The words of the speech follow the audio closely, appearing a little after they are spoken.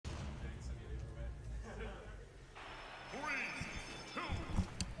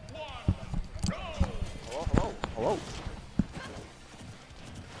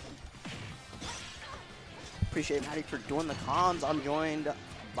appreciate Maddie for doing the comms. I'm joined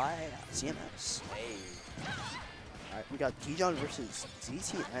by CMS. Hey. Alright, we got Djohn versus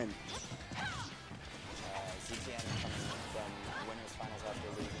ZTN. ZTN coming from winners finals after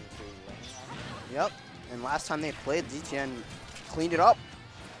losing to Ling. Yep, and last time they played, ZTN cleaned it up.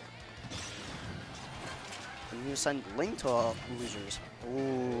 And you send Ling to losers.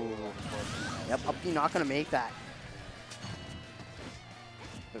 Ooh. Yep, up B not gonna make that.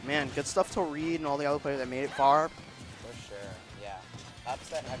 But man, good stuff to read and all the other players that made it far. For sure, yeah.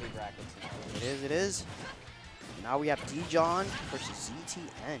 Upset heavy brackets. It is, it is. Now we have Djohn versus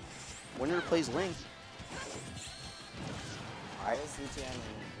ZTN. Winner plays Ling. How is ZTN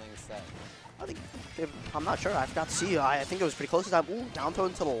and Ling set? I think, I'm not sure, I forgot to see. I think it was pretty close to that. Ooh, down throw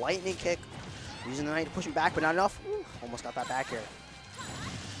into the lightning kick. Using the knight to push him back, but not enough. Ooh, almost got that back here.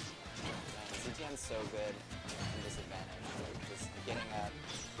 ZTN's so good in disadvantage. Like just getting up,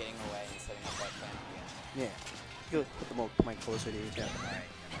 getting away, and setting up that plan again. Yeah. You put the mic closer to each other. Alright.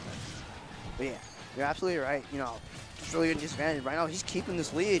 But yeah, you're absolutely right. You know, he's really good in disadvantage. Right now, he's keeping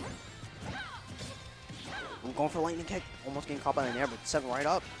this lead. I'm going for a lightning kick. Almost getting caught by the nair, but setting right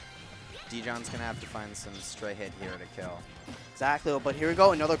up. Djohn's going to have to find some stray hit here to kill. Exactly, but here we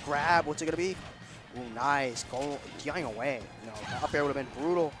go. Another grab. What's it going to be? Ooh, nice. Going away. You know, that up air would have been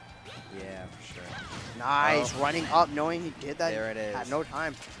brutal. Yeah, for sure. Nice. Running up, knowing he did that. There it is. Had no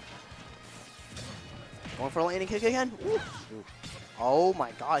time. Going for a lightning kick again. Ooh. Ooh. Oh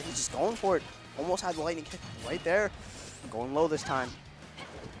my god, he's just going for it. Almost had the lightning kick right there. Going low this time.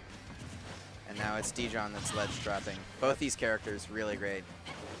 And now it's Djohn that's ledge dropping. Both these characters really great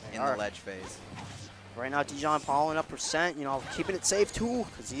in the ledge phase. Right now, Djohn following up percent, you know, keeping it safe too,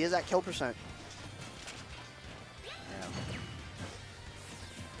 because he is at kill percent. Yeah.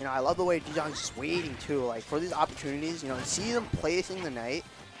 You know, I love the way Djohn's just waiting too, like for these opportunities. You know, you see them placing the knight.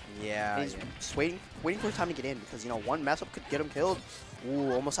 Yeah. And he's just waiting for his time to get in, because you know, one mess up could get him killed.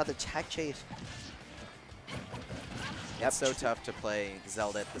 Ooh, almost had the tech chase. Yep. It's so tough to play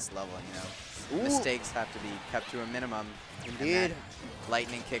Zelda at this level, you know. Ooh. Mistakes have to be kept to a minimum. Indeed.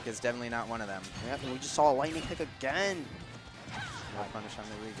 Lightning kick is definitely not one of them. Yep, and we just saw a lightning kick again. No punish on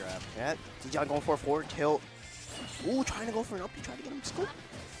the regrab. Yep, Djohn going for a forward tilt. Ooh, trying to go for an up. He tried to get him scoop.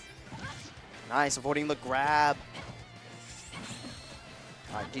 Nice, avoiding the grab.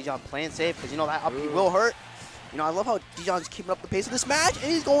 All right, Djohn playing safe, because you know that up B will hurt. You know, I love how Djohn's keeping up the pace of this match,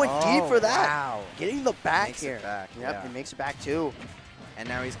 and he's going deep for that. Wow. Getting the back Makes here. it back, Yep, yeah. he makes it back too. And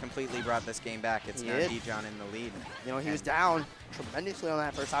now he's completely brought this game back. It's now Djohn in the lead. You know, he was down tremendously on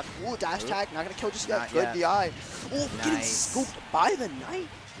that first half. Ooh, dash tag, not gonna kill just yet. Not Good yet. DI. Ooh, getting Nice. scooped by the knight.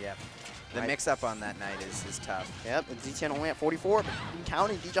 Yep. The Right. mix-up on that night is tough. Yep, and ZTN only at 44, but I'm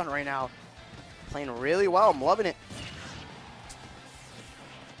counting Djohn right now. Playing really well, I'm loving it.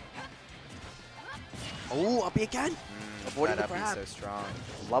 Oh, up B again. Avoiding that the up grab. so strong.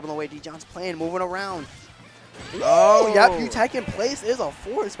 Loving the way Djohn's playing, moving around. Oh! Yep, you tech in place is a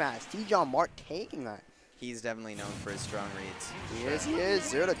force smash. Djohnmark taking that. He's definitely known for his strong reads. He is, he is.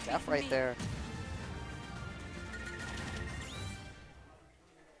 0 to death right there.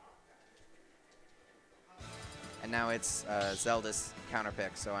 And now it's Zelda's counter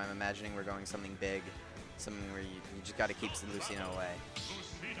pick, so I'm imagining we're going something big, something where you just got to keep Lucina away.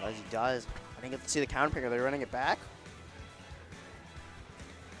 As he does. I didn't get to see the counter pick. Are they running it back?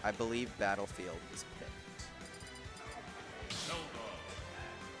 I believe Battlefield is picked.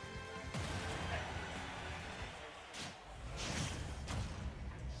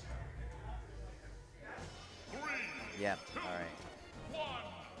 Yep, alright.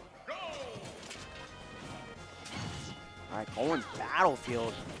 Alright, going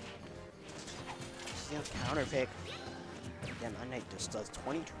Battlefield. See a counter pick. Again, that knight just does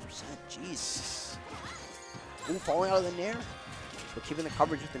 22%. Jeez. Ooh, falling out of the nair. But keeping the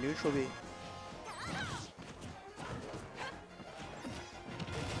coverage with the neutral B.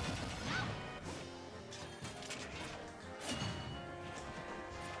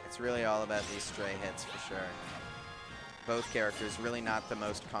 It's really all about these stray hits for sure. Both characters really not the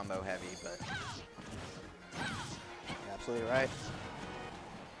most combo heavy, but You're absolutely right.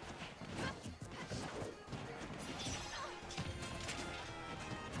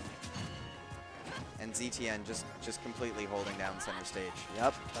 and ZTN just completely holding down center stage.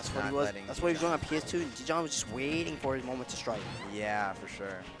 Yep, that's what he Not was. letting That's what he was doing Djohn. on PS2. And Djohn was just waiting for his moment to strike. Yeah, for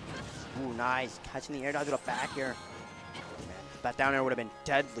sure. Ooh, nice. Catching the air dodge with a back air. That down air would have been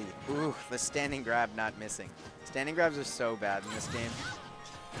deadly. Ooh, the standing grab not missing. Standing grabs are so bad in this game.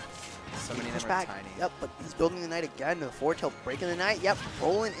 So many of Push them are back. tiny. Yep, but he's building the knight again. The forward tilt, breaking the knight. Yep,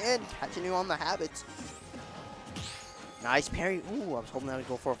 rolling in, catching you on the habits. Nice parry. Ooh, I was hoping that would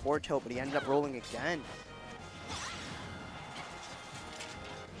go for a forward tilt, but he ended up rolling again.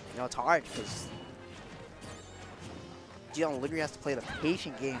 You know, it's hard because Djohnmark literally has to play the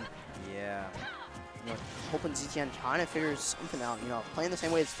patient game. Yeah. You know, hoping ZTN trying to figure something out. You know, playing the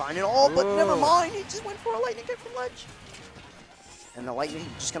same way is fine and all, but never mind. He just went for a lightning kick from ledge. And the lightning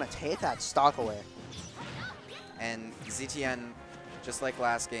just going to take that stock away. And ZTN, just like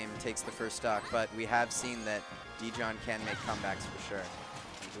last game, takes the first stock, but we have seen that Djohn can make comebacks for sure.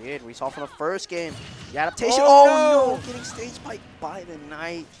 Indeed, we saw from the first game. The adaptation. Oh, no! Getting stage spiked by the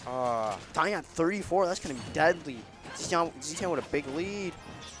Knight. Dying at 34, that's going to be deadly. ZTN with a big lead.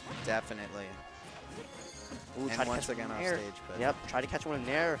 Definitely. Ooh, and once again off stage. But yep, try to catch one in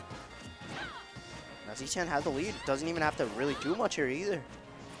there. Now ZTN has the lead. Doesn't even have to really do much here either.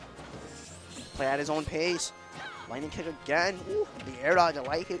 Play at his own pace. Lightning kick again. Ooh, the air dodge, I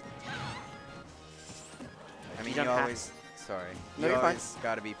like it. I mean, you always, you always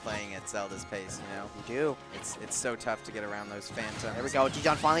got to be playing at Zelda's pace, you know? You do. It's so tough to get around those phantoms. There we go.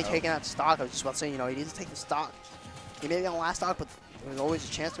 Djohn finally taking that stock. I was just about to say, you know, he needs to take the stock. He made it on the last stock, but there's always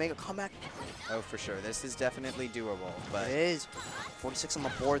a chance to make a comeback. Oh, for sure. This is definitely doable. But it is. 46 on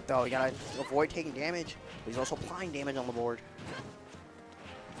the board, though. You got to avoid taking damage. But he's also applying damage on the board.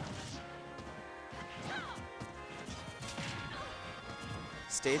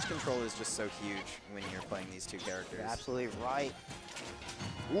 Stage control is just so huge when you're playing these two characters. You're absolutely right.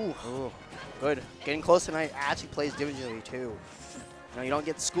 Ooh. Good. Getting close tonight actually plays diligently, too. No, you don't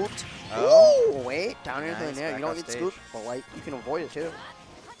get scooped. Oh, ooh, wait, down into the air. You don't get scooped, but like you can avoid it too.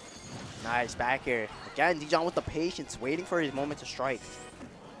 Nice back here. Again, Djohn with the patience, waiting for his moment to strike.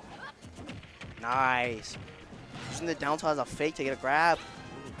 Nice. Using the down tilt as a fake to get a grab.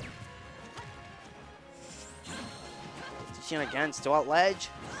 ZTN again, still at ledge.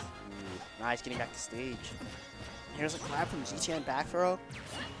 Nice, getting back to stage. Here's a grab from ZTN back throw.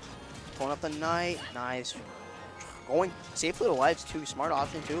 Pulling up the Knight. Nice. Going safely to ledge too, smart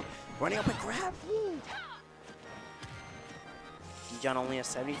option too. Running up and grab. Woo. Djohn only has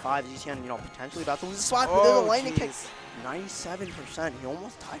 75. ZTN, you know, potentially about to lose the spot, but there's a lightning kick. 97%. He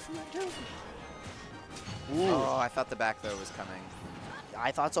almost died from that too. Ooh. Oh, I thought the back throw was coming.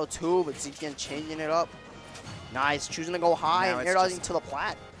 I thought so too, but ZTN changing it up. Nice, choosing to go high and air dodging to the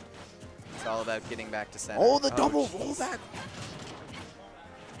plat. It's all about getting back to center. Oh, the double roll back.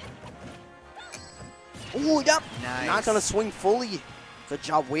 Ooh, yep. Nice. Not going to swing fully. Good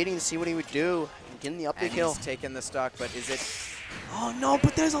job waiting to see what he would do. And getting the up and kill. He's taking the stock, but is it? Oh, no,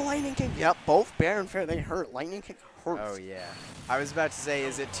 but there's a lightning kick. Yep, both fair and fair. They hurt. Lightning kick hurts. Oh, yeah. I was about to say,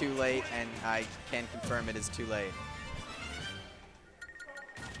 is it too late? And I can confirm it is too late.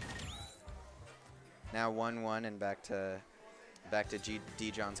 Now 1-1 and back to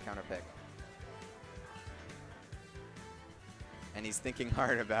Djohn's counter pick. And he's thinking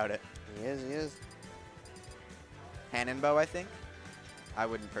hard about it. He is. Hannonbow, I think. I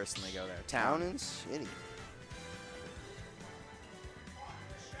wouldn't personally go there. Town and City.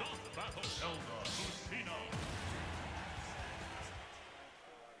 Zelda, Lucina.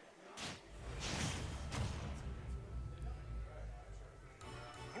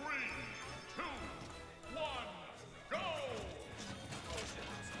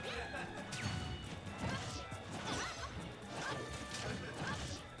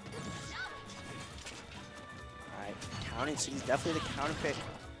 He's definitely the counter pick.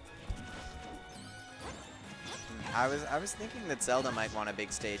 I was thinking that Zelda might want a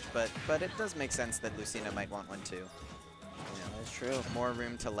big stage, but it does make sense that Lucina might want one too. Yeah, that's true. More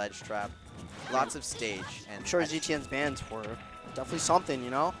room to ledge trap, lots of stage, and I'm sure ZTN's bands were definitely something,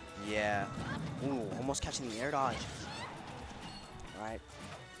 you know. Yeah. Ooh, almost catching the air dodge. All right,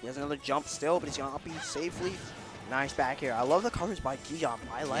 he has another jump still, but he's gonna up B safely. Nice back here. I love the coverage by Djohn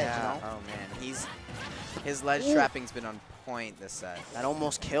by ledge. Yeah. You know? Oh man, his ledge trapping's been on point this set. That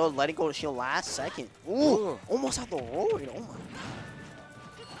almost killed, letting go to shield last second. Ooh. Almost had the roid. Oh my god.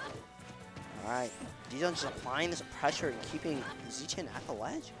 All right, Djohn just applying this pressure and keeping ZTN at the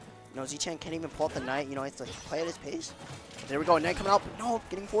ledge. You know, ZTN can't even pull up the Knight. You know, he has to play at his pace. There we go, Knight coming up. No,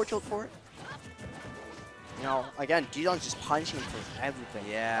 getting forward tilt for it. You know, again, Djohn's just punching for everything.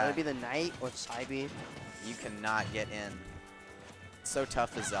 Yeah. Whether it be the Knight or the side B. You cannot get in. It's so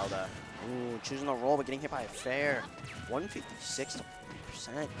tough as Zelda. Ooh, choosing the roll, but getting hit by a fair. 156 to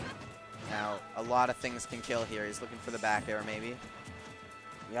 40%. Now, a lot of things can kill here. He's looking for the back air, maybe. You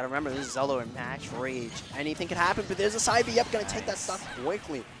gotta remember, this is Zelda in max rage. Anything can happen, but there's a side B. Yep, gonna take that stuff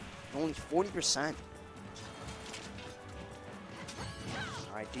quickly. Only 40%.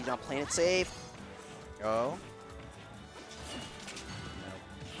 All right, Djohn playing it safe. Oh.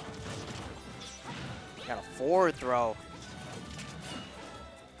 Got a forward throw.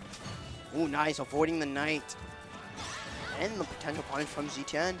 Ooh, nice, avoiding the Knight. and the potential punish from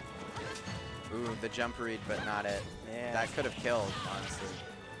ZTN. Ooh, the jump read, but not it. Yeah. That could have killed, honestly.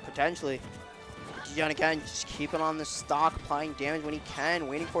 Potentially. Djohn again, just keeping on the stock, applying damage when he can,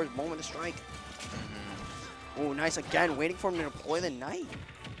 waiting for his moment to strike. Ooh, nice again, waiting for him to deploy the knight.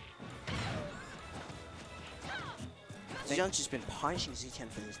 Djohn's just been punishing ZTN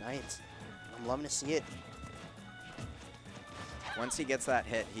for these knights. I'm loving to see it. Once he gets that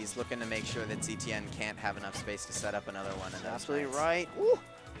hit, he's looking to make sure that ZTN can't have enough space to set up another one. And absolutely right. Ooh.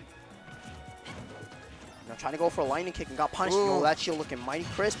 Now trying to go for a lightning kick and got punished. Yo, that shield looking mighty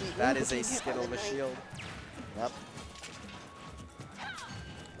crispy. That is a skittle of a shield. Yep.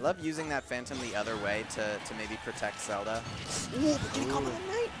 I love using that Phantom the other way to maybe protect Zelda. Ooh, but getting caught by the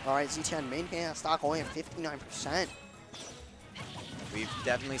knight. All right, ZTN maintaining that stock only at 59%. We've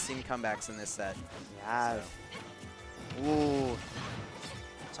definitely seen comebacks in this set. Yeah. So. Ooh.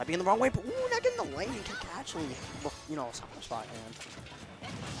 So I'd be in the wrong way, but ooh, not getting the lightning kick actually. You know, spot,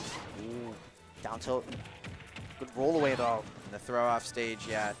 man. Ooh. Down tilt. Good roll away though. The throw off stage,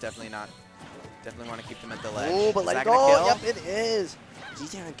 yeah, definitely not. Definitely want to keep them at the ledge. Ooh, but let it go. Yep, it is.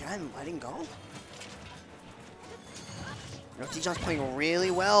 Djohn again, letting go. You know, Djohn's playing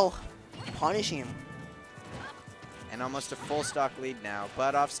really well, punishing him. And almost a full stock lead now,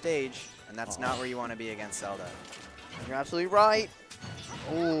 but off stage, and that's not where you want to be against Zelda. You're absolutely right.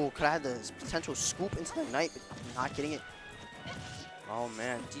 Ooh, could have had the potential scoop into the knight, but not getting it. Oh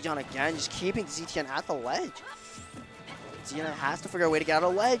man, Djohn again, just keeping ZTN at the ledge. ZTN has to figure out a way to get out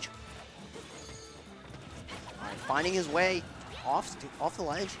of the ledge. All right, finding his way off the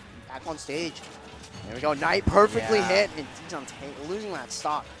ledge, back on stage. There we go, knight perfectly hit, and Djohn's losing that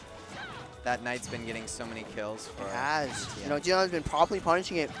stock. That knight's been getting so many kills for It has. ZTN. You know, Djohn's been properly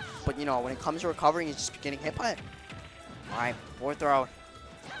punishing it, but you know, when it comes to recovering, he's just getting hit by it. All right, fourth throw.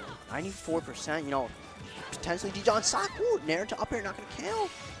 94%, you know, potentially Djohn stock. Ooh, nair to up air, not gonna kill.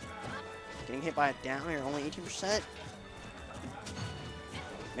 Getting hit by a down air, only 18%.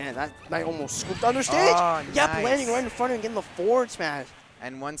 Man, that knight almost scooped under stage. Oh, yep, nice. landing right in front of him, getting the forward smash.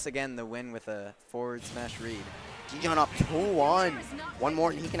 And once again, the win with a forward smash read. Djohn up 2-1. One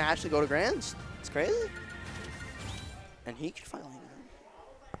more and he can actually go to grands. It's crazy. And he could finally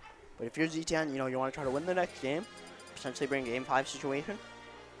win. But if you're ZTN, you know, you want to try to win the next game, potentially bring a game 5 situation.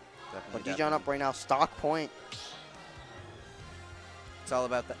 But Djohn up right now, stock point. It's all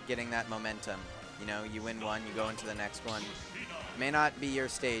about getting that momentum. You know, you win one, you go into the next one. May not be your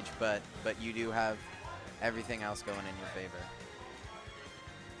stage, but you do have everything else going in your favor.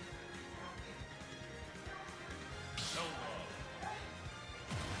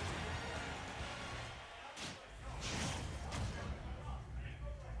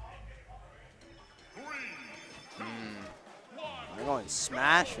 They're going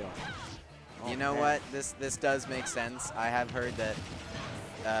smash him. You know what? This does make sense. I have heard that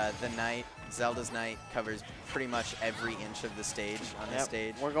the knight, Zelda's knight, covers pretty much every inch of the stage on this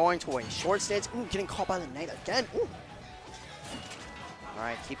stage. We're going to a short stage. Ooh, getting caught by the knight again. Ooh. All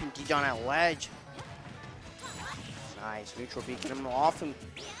right, keeping Djohn at ledge. Nice, neutral beat, get him off him.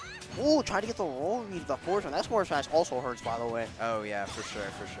 Ooh, try to get the roll read, the forward smash. That forward smash also hurts, by the way. Oh yeah, for sure,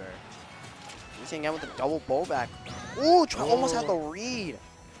 for sure. He's again with the double bow back. Ooh, almost had the read.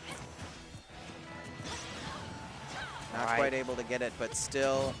 Not quite able to get it, but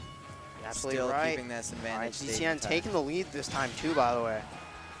still, keeping this advantage. ZTN taking the lead this time too, by the way.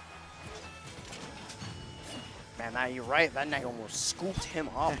 Man, now you're right. That knight almost scooped him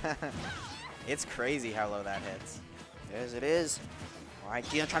up. It's crazy how low that hits. Yes, it is. All right,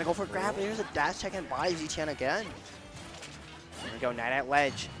 Djohn trying to go for a grab. There's a dash check in by ZTN again. There we go, knight at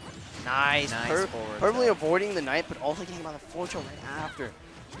ledge. Nice. Perfectly avoiding the knight, but also getting by the forward tilt right after.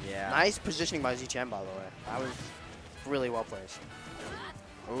 Yeah. Nice positioning by ZTN, by the way. That was really well placed.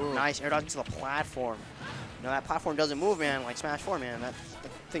 Ooh. Nice air dodge to the platform. You know, that platform doesn't move, man, like Smash 4, man. That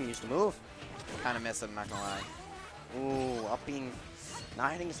thing used to move. Kind of miss it, I'm not gonna lie. Ooh, up being,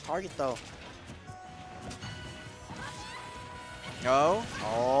 not hitting his target, though.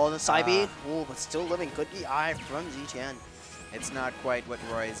 Oh, the side beat. Ooh, but still living. Good DI from ZTN. It's not quite what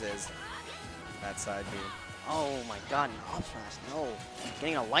Roy's is, that side beat. Oh my god, an up smash, no.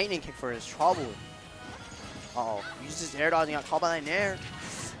 Getting a lightning kick for his trouble. Uh-oh, uses his air dodge and got caught by that nair.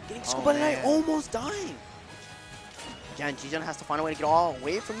 Getting scooped by the knight, almost dying. Again, Djohn has to find a way to get all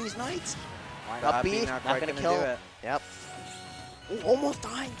away from these knights. All right, up B, not gonna kill. Do it. Yep. Ooh, almost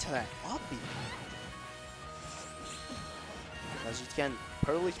dying to that up B. As you can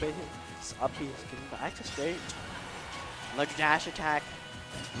perfectly spacing, this up B is getting back to stage. Another dash attack.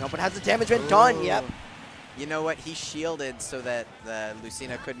 No, but has the damage been done? Yep. You know what? He shielded so that the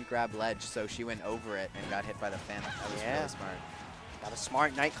Lucina couldn't grab ledge, so she went over it and got hit by the Phantom. That was really smart. Got a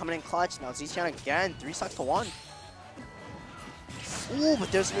smart Knight coming in clutch. Now ZeroTwoNone again, 3 stocks to 1. Ooh,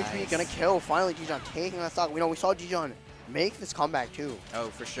 but there's an injury gonna kill. Finally, Djohnmark taking that stock. We saw Djohnmark make this comeback too. Oh,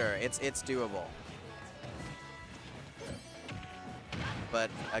 for sure. It's doable. But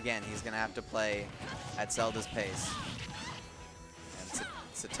again, he's gonna have to play at Zelda's pace. And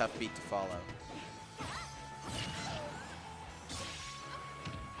it's a tough beat to follow.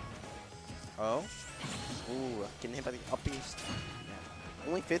 Oh. Ooh, getting hit by the up beast. Yeah.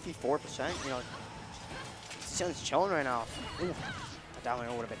 Only 54%. You know, ZeroTwoNone's chilling right now. Ooh. That would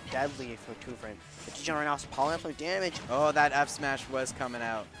have been deadly for 2 frame. But Djohnmark right now is piling up some damage. Oh, that F smash was coming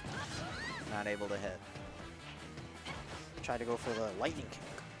out. Not able to hit. Tried to go for the lightning kick.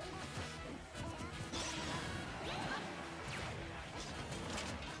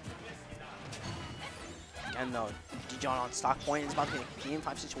 Again though, Djohnmark on stock point is about to be a game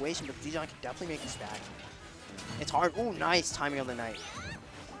 5 situation, but Djohnmark can definitely make this back. It's hard. Ooh, nice timing of the Knight.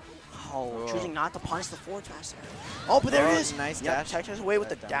 Oh, choosing not to punish the forward smash there. Oh, but there it is. Nice dash. dash. Protects away with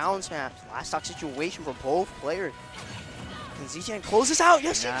the down smash. Last stock situation for both players. Can ZeroTwoNone close this out?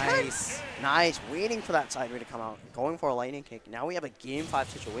 Yes, nice. He can. Nice. Waiting for that side read to come out. Going for a lightning kick. Now we have a game 5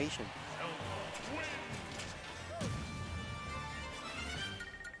 situation.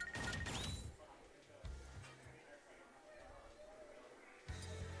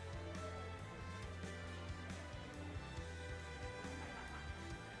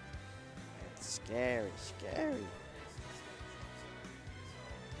 Scary, scary.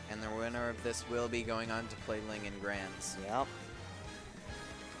 And the winner of this will be going on to play Ling in Grands. Yep.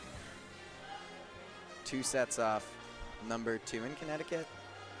 2 sets off. Number 2 in Connecticut.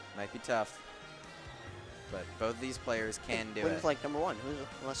 Might be tough. But both these players can do it. Who's like number 1? Who's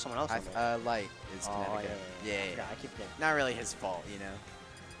unless someone else? Light is Connecticut. Yeah, I keep getting. Not really his fault, you know.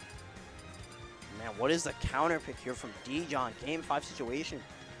 Man, what is the counter pick here from Djohnmark? Game 5 situation.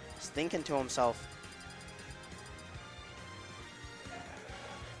 He's thinking to himself.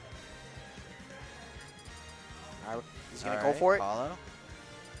 He's gonna go for it. Follow.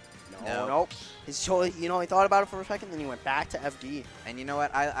 No, nope. You know, he thought about it for a second, then he went back to FD. And you know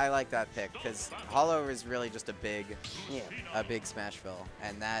what? I like that pick because Hollow is really just a big Smashville,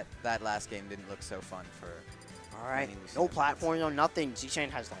 and that last game didn't look so fun for. All right, no platform, no nothing. ZeroTwoNone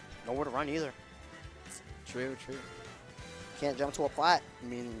has like nowhere to run either. True. Can't jump to a plat. I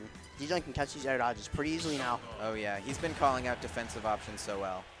mean, Djohnmark can catch these air dodges pretty easily now. Oh yeah, he's been calling out defensive options so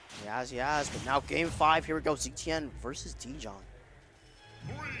well. He has. But now game 5, here we go. ZeroTwoNone versus Djohnmark.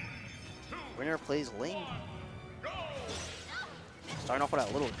 Winner plays Ling. Starting off with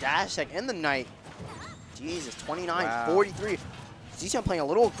that little dash tech and the Knight. Jesus, 29-43. ZeroTwoNone playing a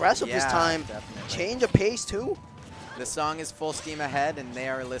little aggressive this time. Definitely. Change of pace too. The song is full steam ahead, and they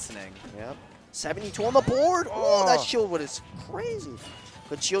are listening. Yep. 72 on the board. Oh, that shield is crazy.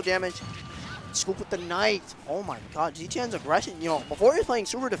 Good shield damage. Scoop with the Knight. Oh my God, ZeroTwoNone's aggression. You know, before he was playing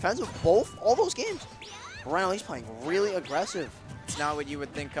super defensive, all those games. But right now he's playing really aggressive. It's not what you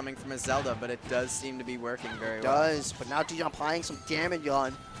would think coming from a Zelda, but it does seem to be working very well. It does, but now Djohnmark applying some damage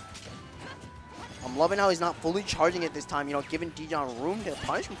on. I'm loving how he's not fully charging it this time, you know, giving Djohnmark room to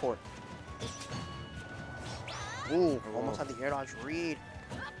punish him for it. Ooh, almost had the air dodge read.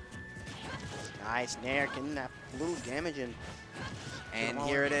 Nice, Nair getting that little damage in. And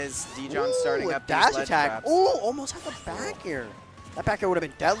here it is, Djohnmark starting up dash these ledge attack. traps. Ooh, almost had the back air. That back air would have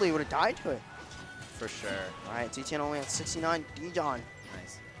been deadly, would have died to it. For sure. All right, ZeroTwoNone only at 69. Djohnmark.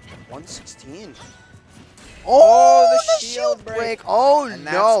 Nice. 116. Oh, the shield break. Oh, and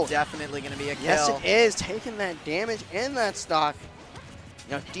no. That's definitely going to be a kill. Yes, it is. Taking that damage in that stock.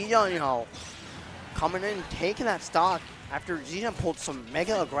 You know, Djohnmark, you know, coming in, taking that stock after ZeroTwoNone pulled some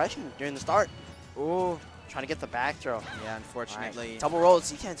mega aggression during the start. Ooh, trying to get the back throw. Yeah, unfortunately. Right. Double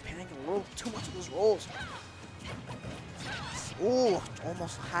rolls. ZeroTwoNone's panicking a little too much of those rolls. Ooh,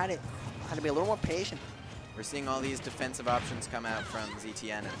 almost had it. Had to be a little more patient. We're seeing all these defensive options come out from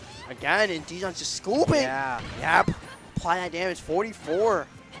ZeroTwoNone. Again, and Djohnmark's just scooping. Yeah. Yep. Apply that damage. 44.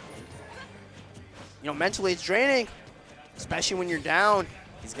 You know, mentally it's draining, especially when you're down.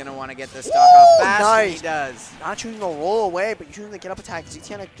 He's going to want to get this stock off fast, nice. And he does. Not choosing to roll away, but choosing to get up attack.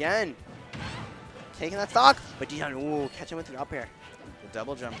 ZeroTwoNone again. Taking that stock, but Djohnmark, ooh, catching with the up air. The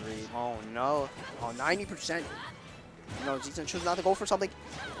double jump read. Oh, no. Oh, 90%. You know, ZeroTwoNone chooses not to go for something.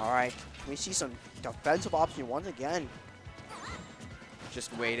 All right. Can we see some defensive option once again?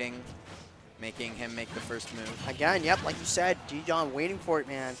 Just waiting, making him make the first move. Again, yep, like you said, Djohnmark waiting for it,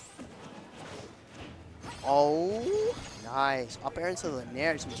 man. Oh, nice. Up air into the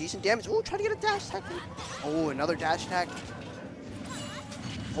nair. Some decent damage. Oh, try to get a dash attack. Oh, another dash attack.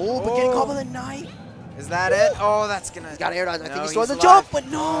 Oh, but getting caught with a knife. Is that it? Oh, that's gonna. He's got air dodge. I think he he's stole the alive. jump, but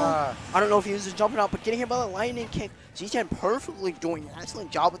no. I don't know if he was the jump or not, but getting hit by the lightning kick. Z10 perfectly doing an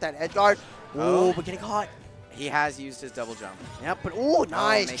excellent job with that edge guard. Oh, but getting caught. He has used his double jump. Yep, but oh,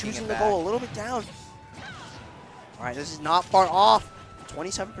 nice. making Choosing it to back. go a little bit down. All right, this is not far off.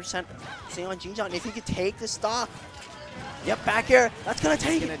 27% staying on Djohnmark. If he could take this stock. Yep, back here. That's going to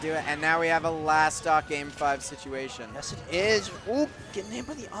take He's it. going to do it. And now we have a last stock game 5 situation. Yes, it is. Oop, getting hit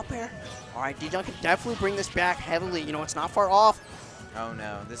by the up air. All right, Djohnmark can definitely bring this back heavily. You know, it's not far off. Oh,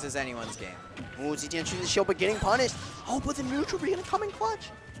 no. This is anyone's game. Ooh, Z10 shooting the shield, but getting punished. Oh, but the neutral be going to come in clutch.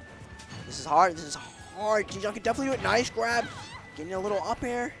 This is hard. This is hard. Djohnmark can definitely do it. Nice grab. Getting a little up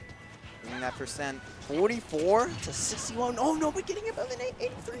air. Bringing that percent. 44 to 61. Oh, no, but getting it by the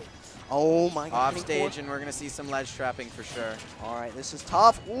 83. Oh, my God. Off stage, and we're going to see some ledge trapping for sure. All right, this is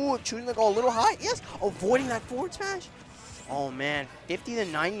tough. Ooh, choosing to go a little high. Yes, avoiding that forward smash. Oh, man. 50 to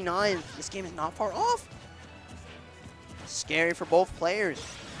 99. This game is not far off. Scary for both players.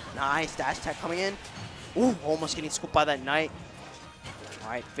 Nice dash attack coming in. Ooh, almost getting scooped by that knight. All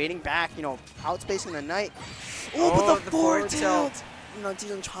right, fading back, you know, outspacing the knight. Ooh, but the forward tilt. You know,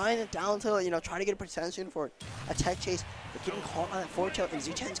 Djohnmark trying to down tilt, you know, trying to get a potential for a tech chase, but getting caught on that forward tilt, and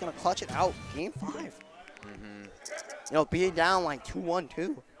Z10 is going to clutch it out. Game 5. You know, being down like 2-1,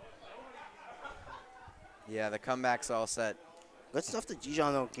 too. Yeah, the comeback's all set. Good stuff to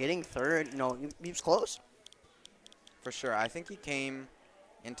Djohnmark, though. Getting third, you know, he was close. For sure. I think he came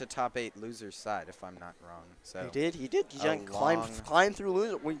into top 8 loser's side, if I'm not wrong. So He did. Djohnmark climbed through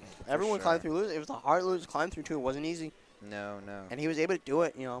loser. Everyone climbed through loser. It was a hard loser to climb through, too. It wasn't easy. No. And he was able to do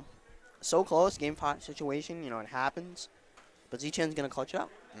it, you know. So close, game 5 situation, you know, it happens. But Z10's going to clutch it out.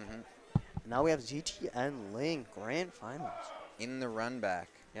 Now we have ZTN Ling Grand Finals. In the run back.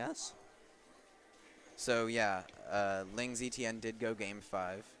 Yes. So, yeah, Ling ZTN did go game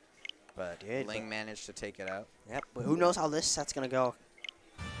 5, but Ling managed to take it out. Yep, but who knows how this set's going to go.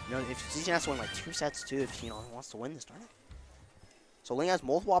 You know, if ZTN has to win like 2 sets, too, if, you know, he wants to win this tournament. So Ling has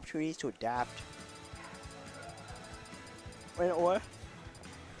multiple opportunities to adapt. Wait, or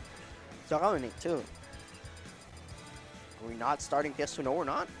dominate too. Are we not starting PS2? No, we're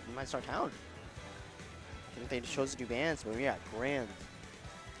not. We might start Town. I think they just chose to do bans, but yeah, grand.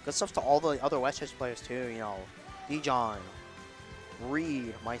 Good stuff to all the other West Coast players too. You know, Djohnmark,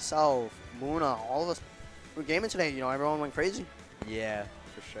 Reed, myself, Muna, all of us. We're gaming today. You know, everyone went crazy. Yeah,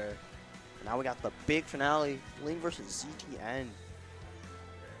 for sure. And now we got the big finale: Ling versus ZTN.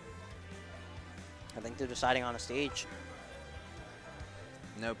 I think they're deciding on a stage.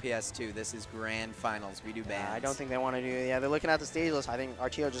 No PS2. This is grand finals. We do bans. I don't think they want to do. Yeah, they're looking at the stage list. I think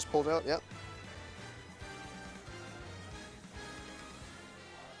Artio just pulled out. Yep.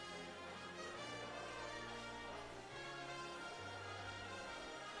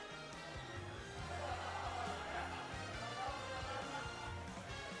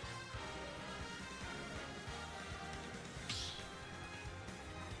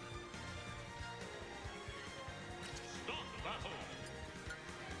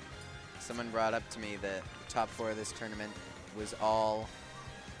 Someone brought up to me that the top 4 of this tournament was all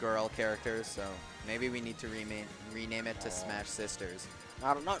girl characters, so maybe we need to rename it to Smash Sisters.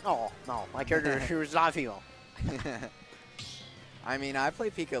 No. My character was not female. I mean, I play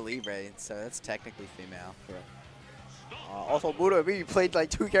Pico Libre, so that's technically female. Also, Buddha, we played like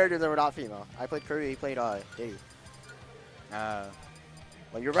 2 characters that were not female. I played Kirby, he played Diddy. Well,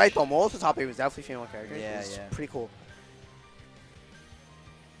 you're right though. Most of the top 8 was definitely female characters. Yeah, it's yeah. pretty cool.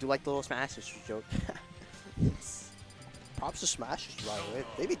 Do like the little Smash Sisters joke. Props to Smash Sisters, by the way.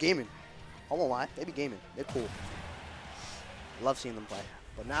 They be gaming. I won't lie. They be gaming. They're cool. Love seeing them play.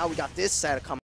 But now we got this set coming.